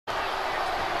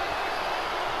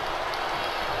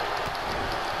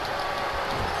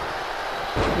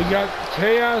We got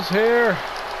chaos here.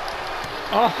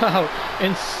 Oh,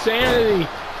 insanity.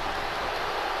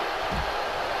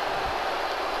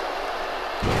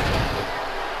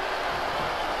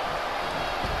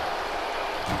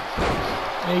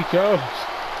 There he goes.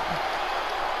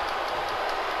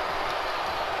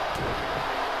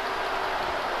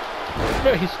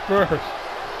 Face first.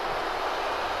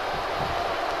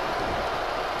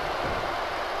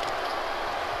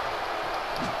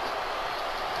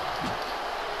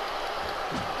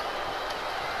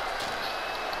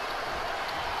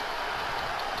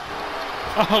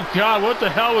 Oh God, what the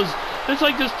hell was... It's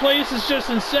like this place is just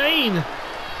insane.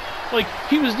 Like,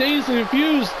 he was dazed and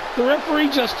confused. The referee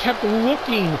just kept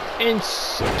looking and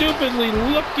stupidly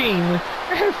looking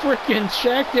at freaking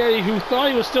Shaq Daddy, who thought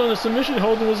he was still in a submission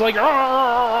hold and was like,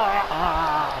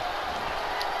 ah!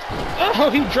 Oh,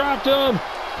 he dropped him.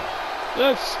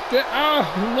 Oh,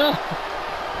 no.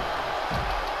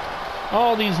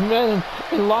 All these men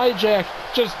in Lijak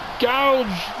just gouged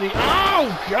the...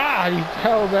 Oh, God, he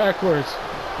fell backwards.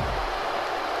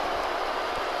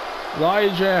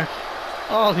 Lijak.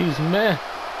 All these men.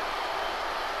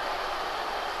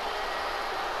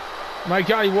 My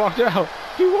God, he walked out.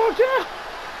 He walked out.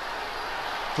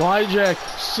 Lijak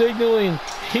signaling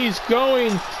he's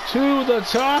going to the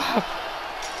top.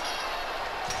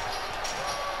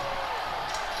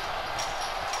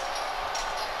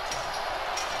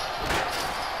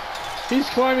 He's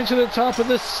climbing to the top of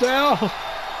the cell.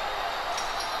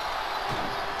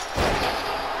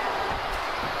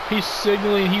 He's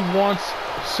signaling he wants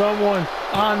someone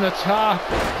on the top.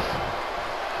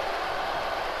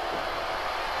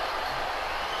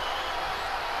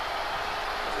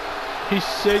 He's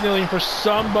signaling for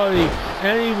somebody,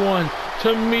 anyone,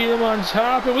 to meet him on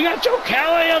top. And we got Joe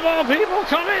Kelly, of all people,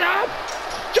 coming up.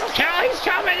 Joe Kelly's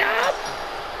coming up.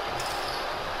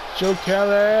 Joe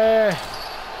Kelly.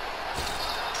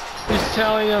 He's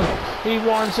telling him he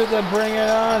wants it to bring it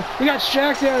on. We got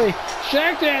Shaq Daddy.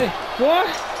 Shaq Daddy. 1,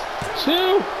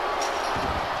 2.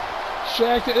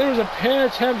 Shaq, there was a pin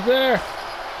attempt there.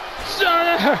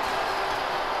 Stunner!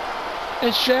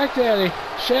 And Shaq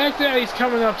Daddy's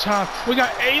coming up top. We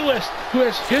got A-List, who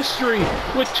has history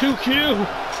with 2Q.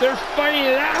 They're fighting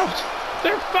it out.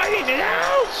 They're fighting it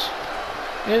out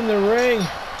in the ring.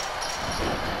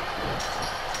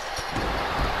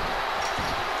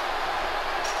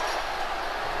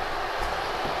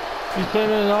 He's putting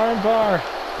in an arm bar.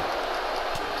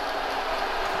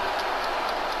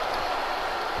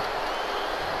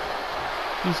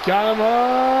 He's got him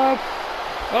up.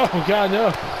 Oh, God,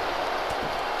 no.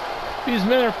 These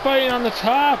men are fighting on the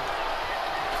top.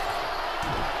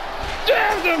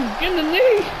 Stabbed him in the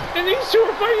knee. And these two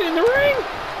are fighting in the ring.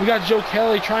 We got Joe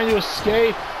Kelly trying to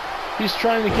escape. He's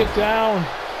trying to get down.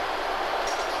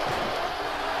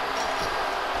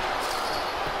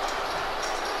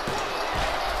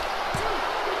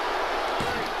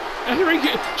 And here we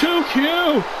get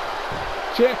 2Q.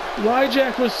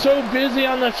 Lijak was so busy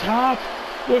on the top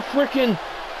with frickin'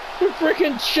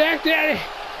 Shaq Daddy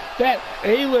that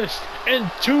A-List and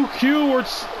 2Q were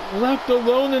left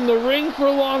alone in the ring for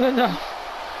long enough.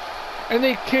 And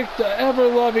they kicked the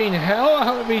ever-loving hell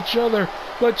out of each other.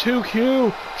 But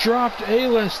 2Q dropped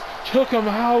A-List, took him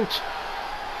out,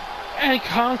 and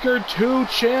conquered 2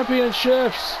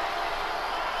 championships.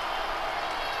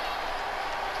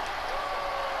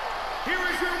 Here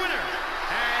is your winner,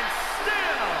 and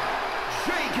still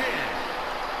shaking,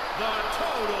 the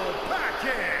total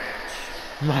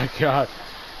package. My God.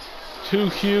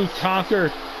 2Q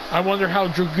conquered. I wonder how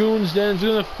Dragoons Den is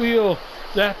going to feel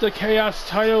that the Chaos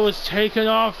title is taken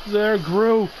off their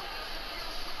group.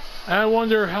 And I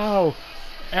wonder how,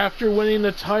 after winning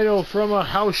the title from a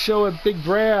house show at Big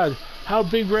Brad, how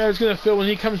Big Brad is going to feel when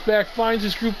he comes back, finds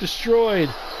his group destroyed.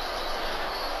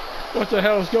 What the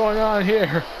hell is going on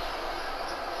here?